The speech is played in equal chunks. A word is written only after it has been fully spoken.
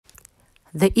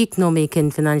The Economic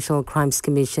and Financial Crimes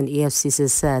Commission (EFCC)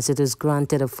 says it has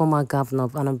granted a former governor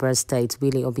of Anambra State,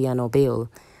 Willie Obiano, bail.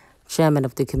 Chairman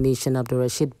of the commission,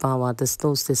 Abdulrasheed Bawa,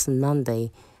 disclosed this on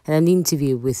Monday in an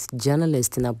interview with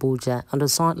journalists in Abuja on the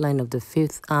sideline of the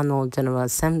 5th Annual General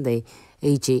Assembly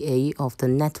 (AGA) of the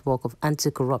Network of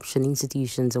Anti-Corruption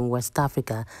Institutions in West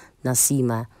Africa,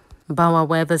 NACIMA. Bawa,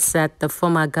 however, said the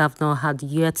former governor had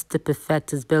yet to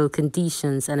perfect his bail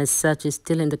conditions and as such is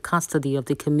still in the custody of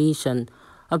the commission.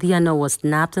 Obiano was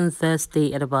nabbed on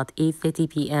Thursday at about 8:30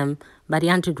 p.m. by the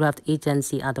anti-graft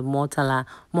agency at the Murtala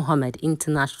Muhammed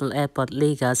International Airport,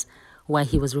 Lagos, where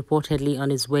he was reportedly on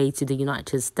his way to the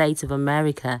United States of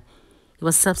America. He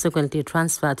was subsequently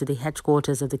transferred to the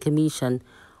headquarters of the commission,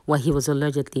 where he was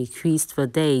allegedly accused for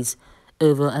days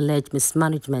over alleged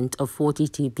mismanagement of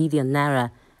 42 billion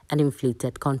naira and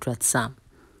inflated contract sum.